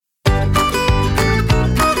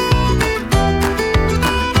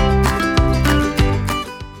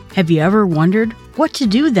Have you ever wondered what to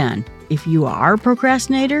do then if you are a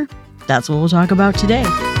procrastinator? That's what we'll talk about today.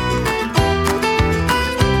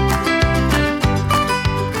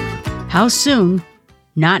 How soon,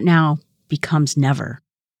 not now, becomes never.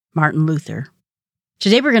 Martin Luther.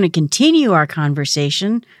 Today we're going to continue our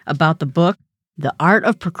conversation about the book, The Art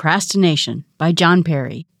of Procrastination by John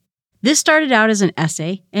Perry. This started out as an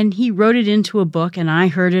essay, and he wrote it into a book, and I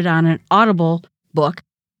heard it on an Audible book.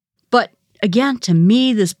 But again, to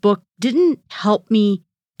me, this book didn't help me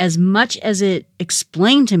as much as it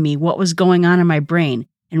explained to me what was going on in my brain.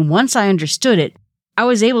 And once I understood it, I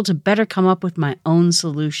was able to better come up with my own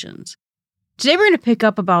solutions. Today we're going to pick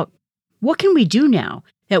up about what can we do now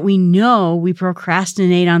that we know we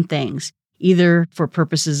procrastinate on things, either for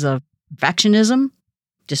purposes of perfectionism,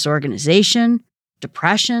 disorganization,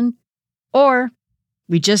 depression, or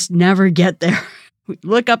we just never get there. We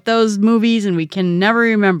look up those movies and we can never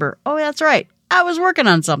remember, oh, that's right, I was working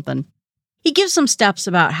on something. He gives some steps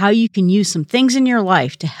about how you can use some things in your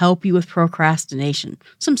life to help you with procrastination.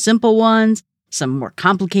 Some simple ones, some more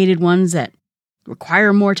complicated ones that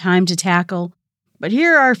require more time to tackle. But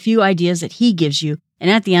here are a few ideas that he gives you, and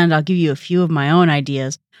at the end I'll give you a few of my own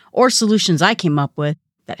ideas or solutions I came up with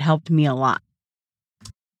that helped me a lot.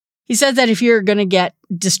 He says that if you're going to get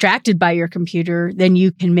distracted by your computer, then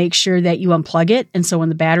you can make sure that you unplug it. And so when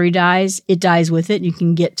the battery dies, it dies with it and you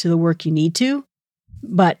can get to the work you need to.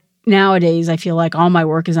 But nowadays, I feel like all my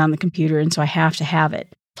work is on the computer, and so I have to have it.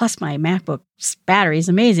 Plus, my MacBook's battery is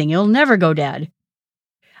amazing. It'll never go dead.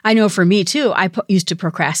 I know for me, too, I used to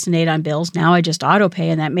procrastinate on bills. Now I just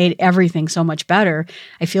autopay, and that made everything so much better.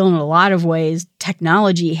 I feel in a lot of ways,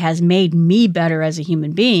 technology has made me better as a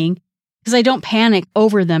human being, because I don't panic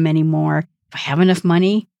over them anymore. If I have enough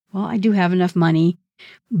money, well, I do have enough money,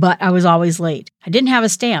 but I was always late. I didn't have a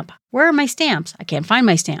stamp. Where are my stamps? I can't find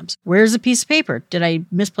my stamps. Where's the piece of paper? Did I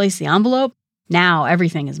misplace the envelope? Now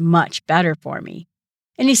everything is much better for me.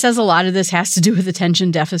 And he says a lot of this has to do with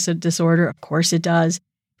attention deficit disorder. Of course it does,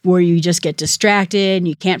 where you just get distracted and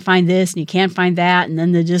you can't find this and you can't find that, and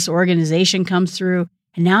then the disorganization comes through,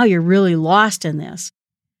 and now you're really lost in this.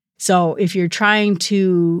 So if you're trying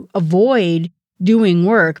to avoid doing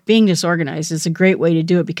work, being disorganized is a great way to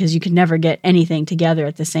do it because you can never get anything together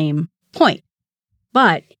at the same point.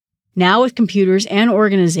 But now with computers and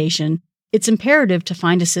organization, it's imperative to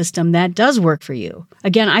find a system that does work for you.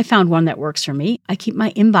 Again, I found one that works for me. I keep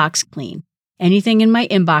my inbox clean. Anything in my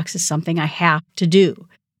inbox is something I have to do.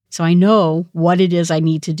 So I know what it is I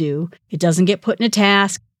need to do. It doesn't get put in a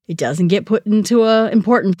task. It doesn't get put into an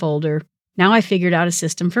important folder. Now I figured out a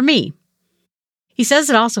system for me. He says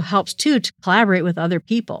it also helps, too, to collaborate with other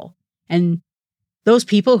people. And those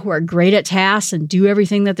people who are great at tasks and do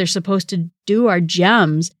everything that they're supposed to do are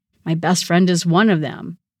gems. My best friend is one of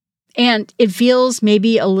them. And it feels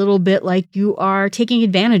maybe a little bit like you are taking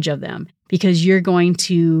advantage of them because you're going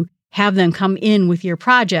to have them come in with your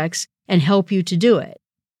projects and help you to do it.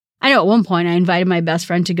 I know at one point I invited my best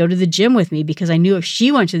friend to go to the gym with me because I knew if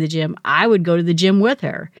she went to the gym, I would go to the gym with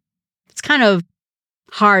her. It's kind of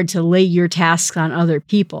hard to lay your tasks on other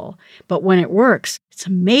people, but when it works, it's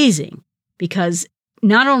amazing because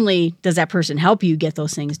not only does that person help you get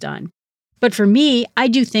those things done, but for me, I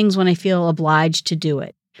do things when I feel obliged to do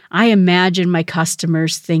it. I imagine my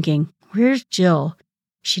customers thinking, where's Jill?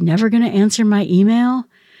 Is she never going to answer my email?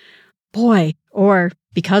 Boy, or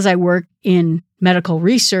because I work in medical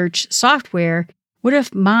research software, what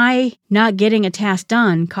if my not getting a task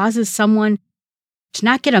done causes someone to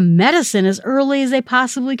not get a medicine as early as they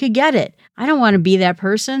possibly could get it? I don't want to be that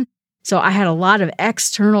person. So I had a lot of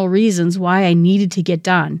external reasons why I needed to get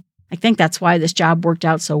done. I think that's why this job worked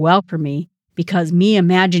out so well for me, because me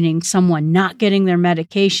imagining someone not getting their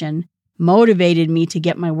medication motivated me to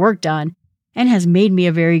get my work done and has made me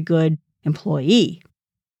a very good employee.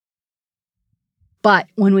 But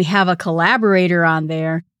when we have a collaborator on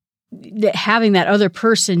there, having that other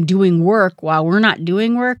person doing work while we're not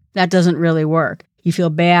doing work, that doesn't really work. You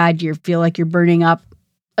feel bad, you feel like you're burning up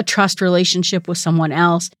a trust relationship with someone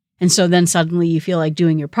else, and so then suddenly you feel like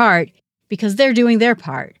doing your part because they're doing their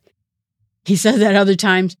part. He says that other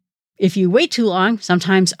times, if you wait too long,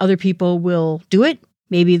 sometimes other people will do it.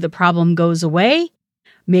 Maybe the problem goes away.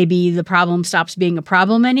 Maybe the problem stops being a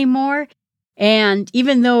problem anymore. And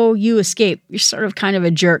even though you escape, you're sort of kind of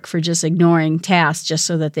a jerk for just ignoring tasks just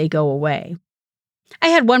so that they go away. I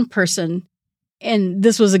had one person, and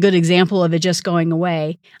this was a good example of it just going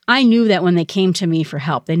away. I knew that when they came to me for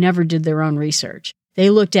help, they never did their own research. They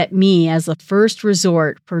looked at me as the first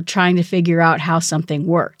resort for trying to figure out how something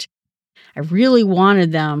worked. I really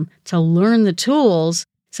wanted them to learn the tools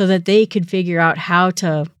so that they could figure out how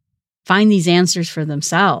to find these answers for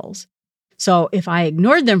themselves. So if I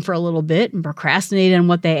ignored them for a little bit and procrastinated on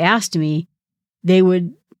what they asked me, they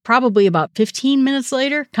would probably about 15 minutes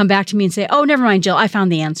later come back to me and say, oh, never mind, Jill, I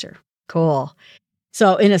found the answer. Cool.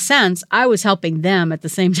 So in a sense, I was helping them at the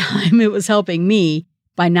same time it was helping me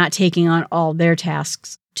by not taking on all their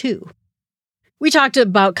tasks too. We talked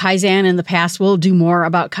about Kaizen in the past. We'll do more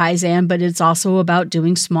about Kaizen, but it's also about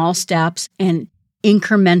doing small steps and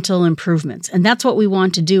incremental improvements. And that's what we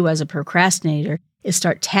want to do as a procrastinator, is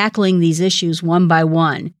start tackling these issues one by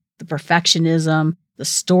one. The perfectionism, the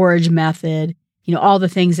storage method, all the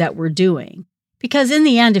things that we're doing. Because in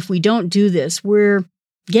the end, if we don't do this, we're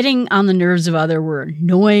getting on the nerves of we're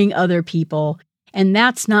annoying other people, and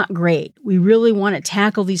that's not great. We really want to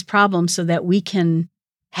tackle these problems so that we can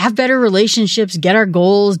have better relationships, get our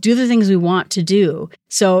goals, do the things we want to do.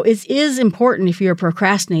 So it is important, if you're a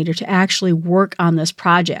procrastinator, to actually work on this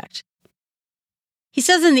project. He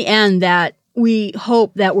says in the end that we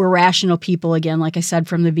hope that we're rational people again, like I said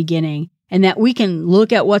from the beginning, and that we can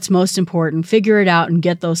look at what's most important, figure it out, and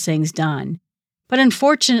get those things done. But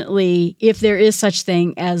unfortunately, if there is such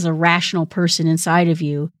thing as a rational person inside of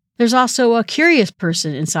you, there's also a curious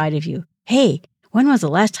person inside of you. Hey, when was the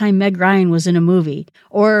last time Meg Ryan was in a movie?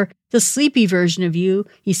 Or the sleepy version of you,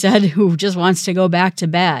 he said, who just wants to go back to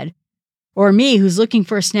bed. Or me, who's looking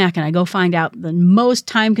for a snack and I go find out the most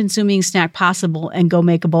time-consuming snack possible and go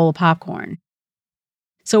make a bowl of popcorn.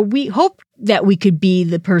 So we hope that we could be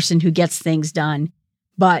the person who gets things done,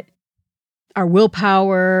 but our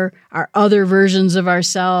willpower, our other versions of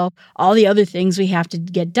ourselves, all the other things we have to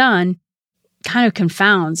get done kind of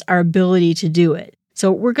confounds our ability to do it.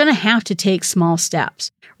 So we're going to have to take small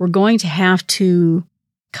steps. We're going to have to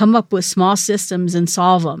come up with small systems and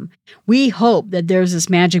solve them. We hope that there's this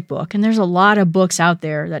magic book, and there's a lot of books out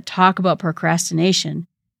there that talk about procrastination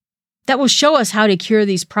that will show us how to cure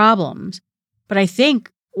these problems. But I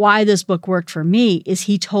think why this book worked for me is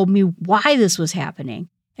he told me why this was happening.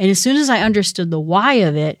 And as soon as I understood the why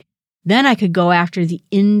of it, then I could go after the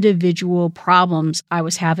individual problems I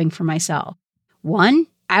was having for myself. One,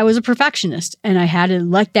 I was a perfectionist and I had to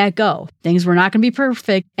let that go. Things were not going to be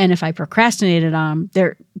perfect. And if I procrastinated on them,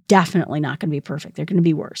 they're definitely not going to be perfect. They're going to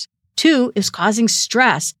be worse. Two, is causing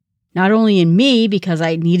stress, not only in me because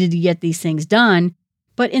I needed to get these things done,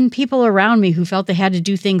 but in people around me who felt they had to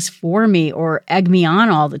do things for me or egg me on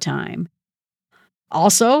all the time.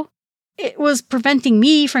 Also, it was preventing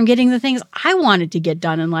me from getting the things I wanted to get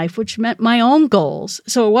done in life, which meant my own goals.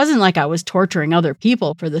 So it wasn't like I was torturing other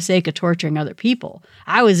people for the sake of torturing other people.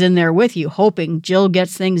 I was in there with you, hoping Jill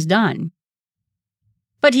gets things done.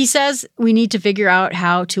 But he says we need to figure out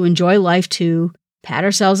how to enjoy life too, pat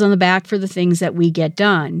ourselves on the back for the things that we get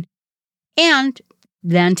done, and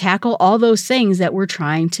then tackle all those things that we're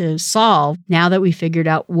trying to solve now that we figured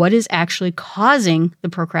out what is actually causing the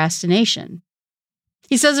procrastination.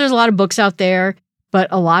 He says there's a lot of books out there, but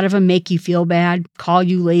a lot of them make you feel bad, call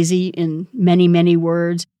you lazy in many, many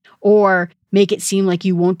words, or make it seem like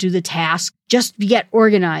you won't do the task. Just get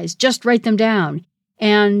organized, just write them down.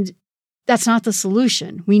 And that's not the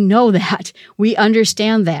solution. We know that. We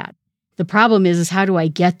understand that. The problem is how do I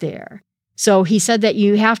get there? So he said that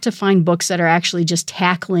you have to find books that are actually just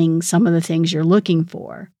tackling some of the things you're looking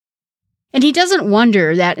for. And he doesn't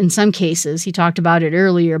wonder that in some cases, he talked about it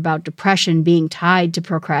earlier about depression being tied to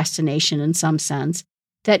procrastination in some sense,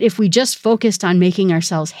 that if we just focused on making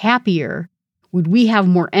ourselves happier, would we have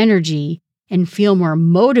more energy and feel more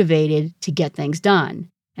motivated to get things done?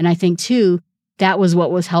 And I think, too, that was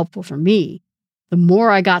what was helpful for me. The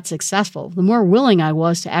more I got successful, the more willing I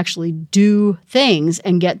was to actually do things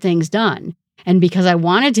and get things done. And because I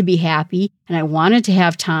wanted to be happy and I wanted to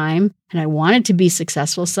have time and I wanted to be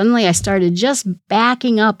successful, suddenly I started just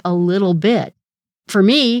backing up a little bit. For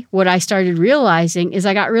me, what I started realizing is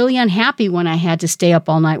I got really unhappy when I had to stay up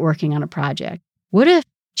all night working on a project. What if,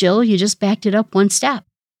 Jill, you just backed it up one step,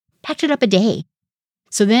 backed it up a day?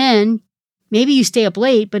 So then maybe you stay up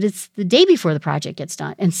late, but it's the day before the project gets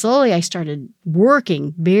done. And slowly I started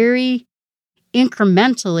working very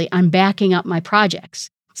incrementally on backing up my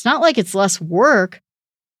projects. It's not like it's less work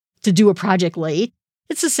to do a project late.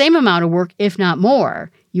 It's the same amount of work, if not more.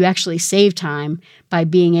 You actually save time by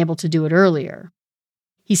being able to do it earlier.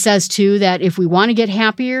 He says, too, that if we want to get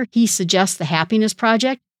happier, he suggests the Happiness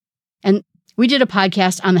Project. And we did a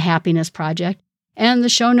podcast on the Happiness Project, and the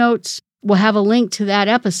show notes will have a link to that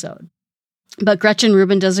episode. But Gretchen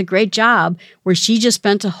Rubin does a great job where she just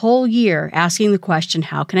spent a whole year asking the question,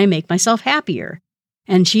 how can I make myself happier?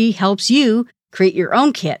 And she helps you create your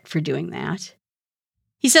own kit for doing that.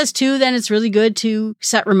 He says, too, then it's really good to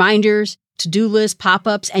set reminders, to-do lists,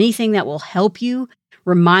 pop-ups, anything that will help you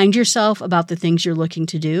Remind yourself about the things you're looking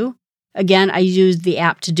to do. Again, I use the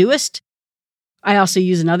app Todoist. I also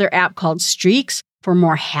use another app called Streaks for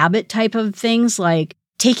more habit type of things like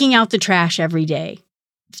taking out the trash every day,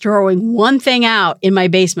 throwing one thing out in my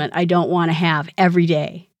basement I don't want to have every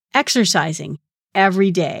day, exercising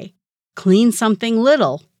every day, clean something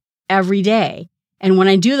little every day. And when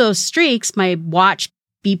I do those streaks, my watch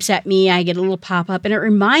beeps at me, I get a little pop-up, and it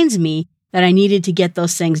reminds me that I needed to get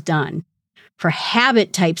those things done. For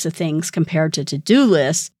habit types of things compared to to-do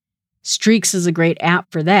lists, Streaks is a great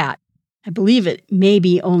app for that. I believe it may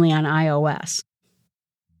be only on iOS.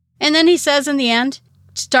 And then he says in the end,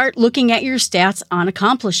 start looking at your stats on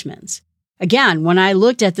accomplishments. Again, when I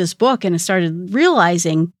looked at this book and I started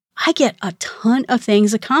realizing I get a ton of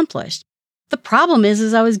things accomplished. The problem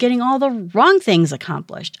is I was getting all the wrong things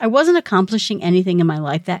accomplished. I wasn't accomplishing anything in my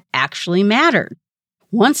life that actually mattered.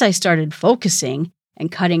 Once I started focusing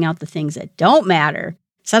and cutting out the things that don't matter,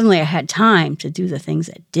 suddenly I had time to do the things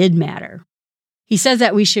that did matter. He says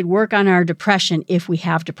that we should work on our depression if we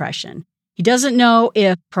have depression. He doesn't know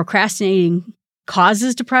if procrastinating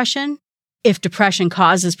causes depression, if depression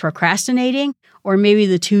causes procrastinating, or maybe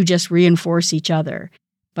the two just reinforce each other.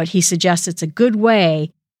 But he suggests it's a good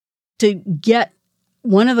way to get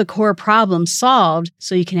one of the core problems solved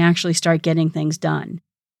so you can actually start getting things done.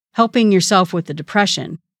 Helping yourself with the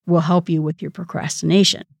depression will help you with your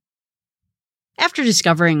procrastination. After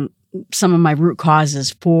discovering some of my root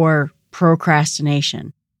causes for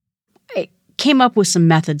procrastination, I came up with some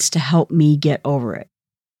methods to help me get over it.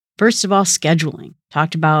 First of all, scheduling.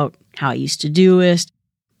 Talked about how I used Todoist.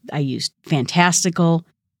 I used Fantastical.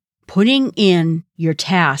 Putting in your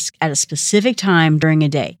task at a specific time during a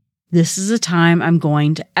day. This is the time I'm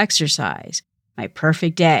going to exercise. My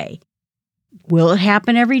perfect day. Will it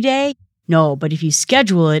happen every day? No, but if you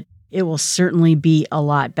schedule it, it will certainly be a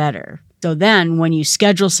lot better. So then when you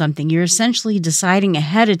schedule something, you're essentially deciding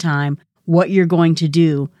ahead of time what you're going to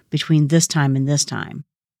do between this time and this time.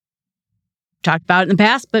 Talked about it in the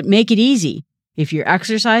past, but make it easy. If you're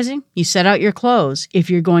exercising, you set out your clothes. If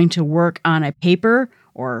you're going to work on a paper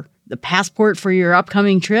or the passport for your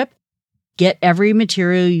upcoming trip, get every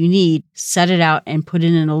material you need, set it out, and put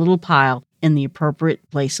it in a little pile in the appropriate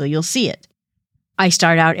place so you'll see it. I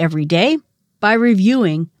start out every day by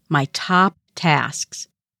reviewing my top tasks.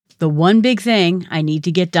 The one big thing I need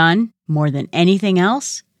to get done more than anything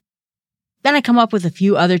else. Then I come up with a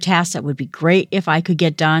few other tasks that would be great if I could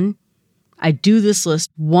get done. I do this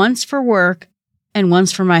list once for work and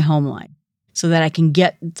once for my home life so that I can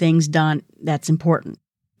get things done that's important.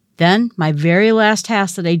 Then my very last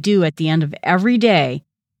task that I do at the end of every day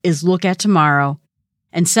is look at tomorrow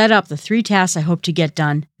and set up the 3 tasks I hope to get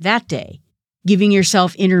done that day. Giving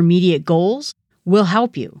yourself intermediate goals will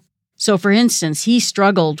help you. So for instance, he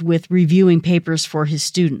struggled with reviewing papers for his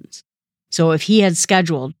students. So if he had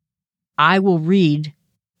scheduled, I will read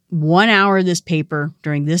 1 hour of this paper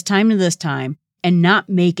during this time to this time and not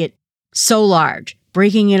make it so large,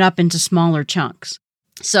 breaking it up into smaller chunks.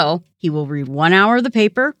 So he will read 1 hour of the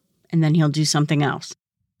paper and then he'll do something else.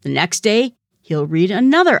 The next day, he'll read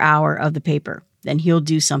another hour of the paper. Then he'll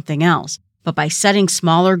do something else. But by setting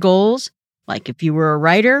smaller goals, like if you were a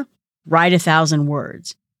writer, write 1,000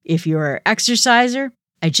 words. If you're an exerciser,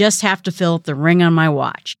 I just have to fill up the ring on my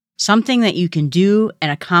watch. Something that you can do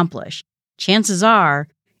and accomplish. Chances are,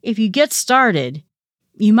 if you get started,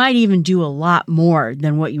 you might even do a lot more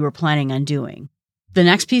than what you were planning on doing. The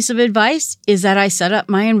next piece of advice is that I set up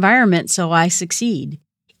my environment so I succeed.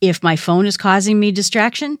 If my phone is causing me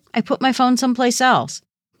distraction, I put my phone someplace else.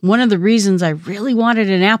 One of the reasons I really wanted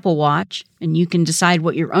an Apple Watch, and you can decide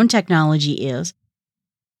what your own technology is,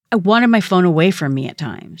 I wanted my phone away from me at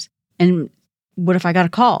times. And what if I got a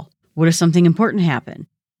call? What if something important happened?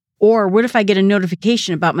 Or what if I get a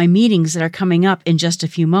notification about my meetings that are coming up in just a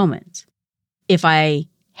few moments? If I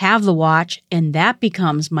have the watch and that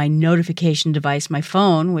becomes my notification device, my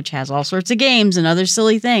phone, which has all sorts of games and other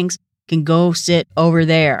silly things, can go sit over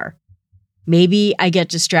there. Maybe I get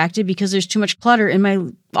distracted because there's too much clutter in my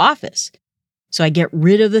office. So I get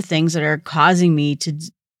rid of the things that are causing me to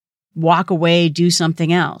walk away, do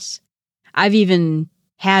something else. I've even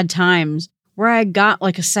had times where I got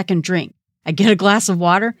like a second drink. I get a glass of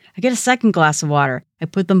water, I get a second glass of water. I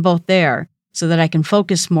put them both there so that I can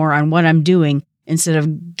focus more on what I'm doing instead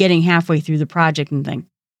of getting halfway through the project and think,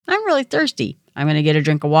 I'm really thirsty. I'm going to get a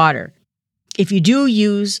drink of water. If you do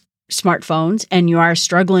use smartphones and you are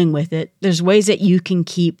struggling with it, there's ways that you can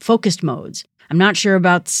keep focused modes. I'm not sure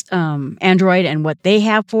about Android and what they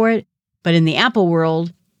have for it, but in the Apple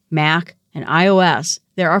world, Mac and iOS,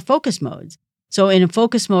 there are focus modes. So in a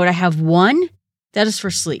focus mode, I have one that is for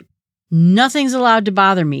sleep. Nothing's allowed to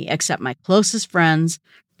bother me except my closest friends,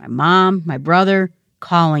 my mom, my brother,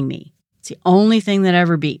 calling me. It's the only thing that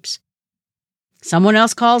ever beeps. Someone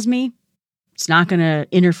else calls me, it's not going to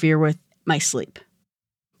interfere with my sleep.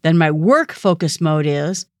 Then my work focus mode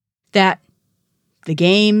is that the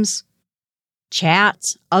games,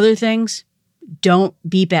 chats, other things don't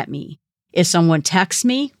beep at me. If someone texts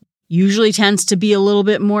me, usually tends to be a little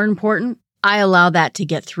bit more important, I allow that to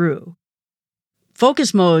get through.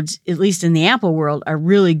 Focus modes, at least in the Apple world, are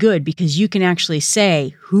really good because you can actually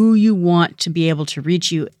say who you want to be able to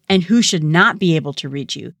reach you and who should not be able to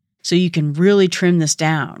reach you. So you can really trim this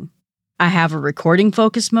down. I have a recording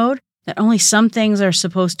focus mode that only some things are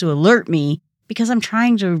supposed to alert me because I'm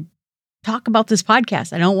trying to talk about this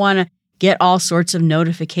podcast. I don't want to get all sorts of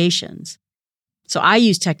notifications. So I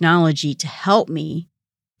use technology to help me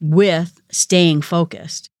with staying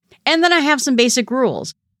focused. And then I have some basic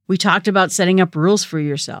rules. We talked about setting up rules for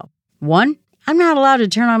yourself. 1, I'm not allowed to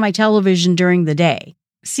turn on my television during the day.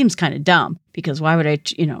 Seems kind of dumb because why would I,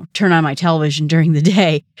 turn on my television during the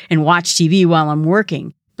day and watch TV while I'm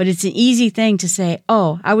working? But it's an easy thing to say,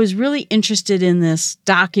 oh, I was really interested in this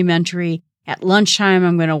documentary. At lunchtime,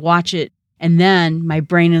 I'm going to watch it. And then my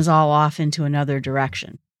brain is all off into another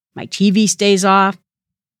direction. My TV stays off.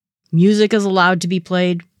 Music is allowed to be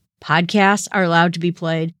played. Podcasts are allowed to be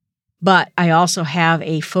played. But I also have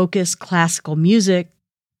a focused classical music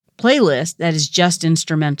playlist that is just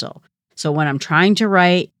instrumental. So when I'm trying to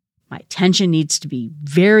write, my attention needs to be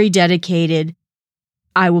very dedicated.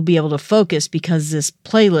 I will be able to focus because this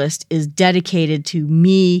playlist is dedicated to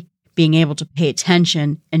me being able to pay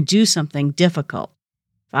attention and do something difficult.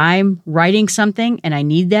 If I'm writing something and I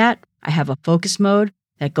need that, I have a focus mode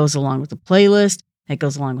that goes along with the playlist, that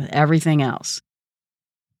goes along with everything else.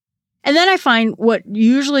 And then I find what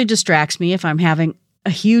usually distracts me if I'm having a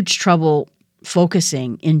huge trouble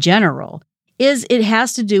focusing in general is it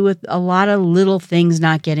has to do with a lot of little things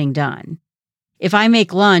not getting done. If I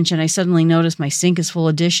make lunch and I suddenly notice my sink is full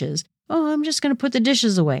of dishes, I'm just going to put the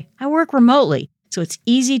dishes away. I work remotely, so it's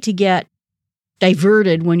easy to get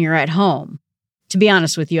diverted when you're at home. To be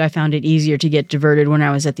honest with you, I found it easier to get diverted when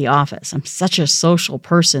I was at the office. I'm such a social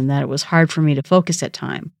person that it was hard for me to focus at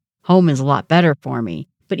time. Home is a lot better for me.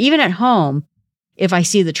 But even at home, if I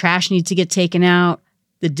see the trash needs to get taken out,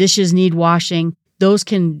 the dishes need washing, those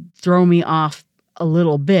can throw me off a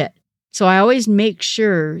little bit. So I always make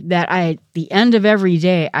sure that at the end of every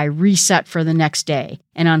day, I reset for the next day.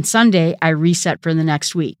 And on Sunday, I reset for the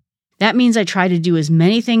next week. That means I try to do as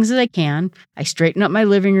many things as I can. I straighten up my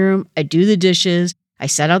living room. I do the dishes. I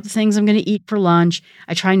set out the things I'm going to eat for lunch.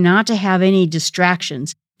 I try not to have any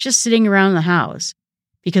distractions just sitting around the house.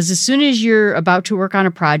 Because as soon as you're about to work on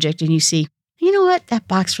a project and you see, you know what, that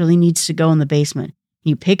box really needs to go in the basement.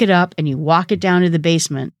 You pick it up and you walk it down to the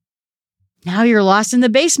basement. Now you're lost in the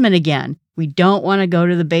basement again. We don't want to go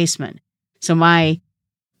to the basement. So my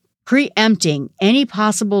preempting any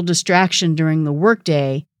possible distraction during the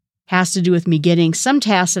workday has to do with me getting some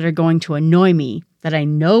tasks that are going to annoy me, that I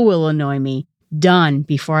know will annoy me, done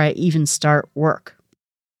before I even start work.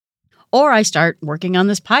 Or I start working on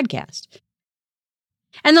this podcast.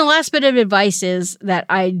 And the last bit of advice is that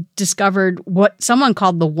I discovered what someone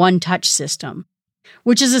called the one-touch system,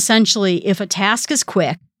 which is essentially if a task is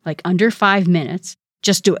quick, like under 5 minutes,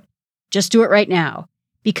 just do it. Just do it right now.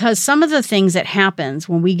 Because some of the things that happens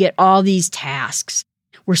when we get all these tasks,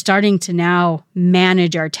 we're starting to now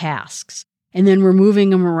manage our tasks. And then we're moving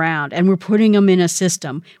them around and we're putting them in a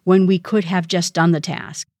system when we could have just done the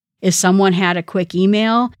task. If someone had a quick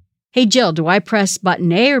email, hey, Jill, do I press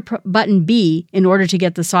button A or button B in order to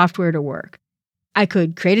get the software to work? I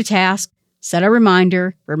could create a task, set a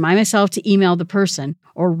reminder, remind myself to email the person,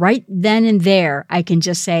 or right then and there, I can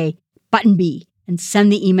just say button B and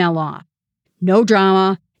send the email off. No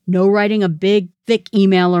drama, no writing a big, thick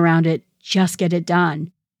email around it, just get it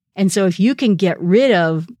done. And so if you can get rid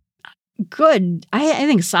of I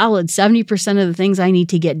think solid 70% of the things I need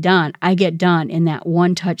to get done, I get done in that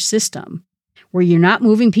one-touch system, where you're not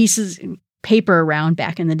moving pieces of paper around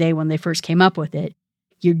back in the day when they first came up with it.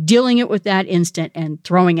 You're dealing it with that instant and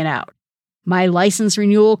throwing it out. My license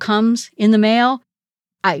renewal comes in the mail.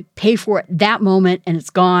 I pay for it that moment and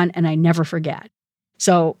it's gone and I never forget.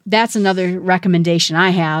 So that's another recommendation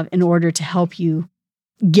I have in order to help you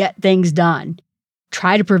get things done.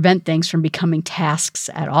 Try to prevent things from becoming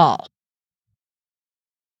tasks at all.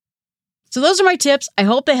 So those are my tips. I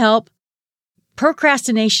hope they help.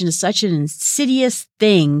 Procrastination is such an insidious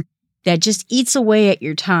thing that just eats away at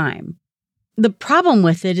your time. The problem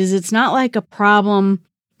with it is it's not like a problem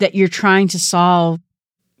that you're trying to solve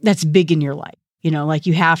that's big in your life. Like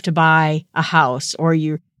you have to buy a house or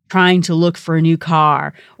you're trying to look for a new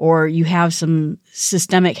car, or you have some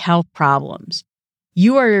systemic health problems.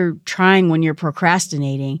 You are trying, when you're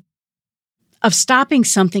procrastinating, of stopping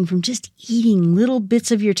something from just eating little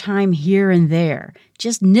bits of your time here and there,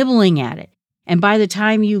 just nibbling at it. And by the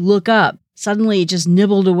time you look up, suddenly it just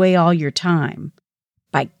nibbled away all your time.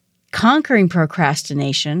 By conquering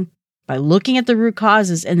procrastination, by looking at the root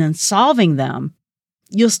causes and then solving them,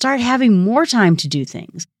 you'll start having more time to do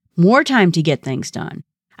things, more time to get things done.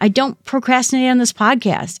 I don't procrastinate on this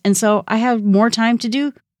podcast, and so I have more time to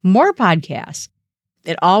do more podcasts.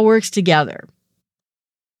 It all works together.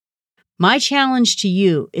 My challenge to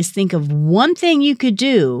you is think of one thing you could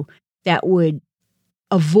do that would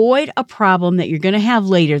avoid a problem that you're going to have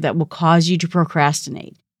later that will cause you to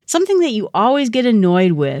procrastinate. Something that you always get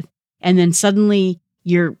annoyed with, and then suddenly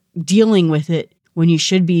you're dealing with it when you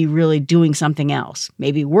should be really doing something else.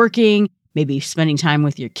 Maybe working, maybe spending time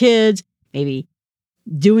with your kids, maybe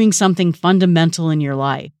doing something fundamental in your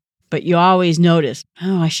life. But you always notice,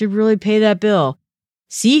 I should really pay that bill.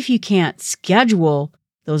 See if you can't schedule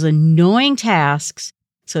those annoying tasks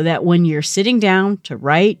so that when you're sitting down to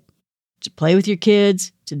write, to play with your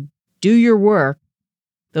kids, to do your work,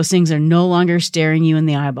 those things are no longer staring you in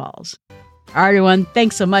the eyeballs. All right, everyone,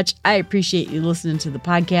 thanks so much. I appreciate you listening to the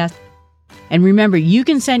podcast. And remember, you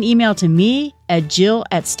can send email to me at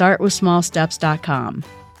jill@startwithsmallsteps.com.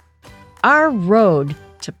 Our road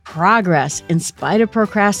to progress in spite of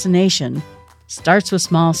procrastination starts with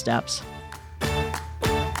small steps.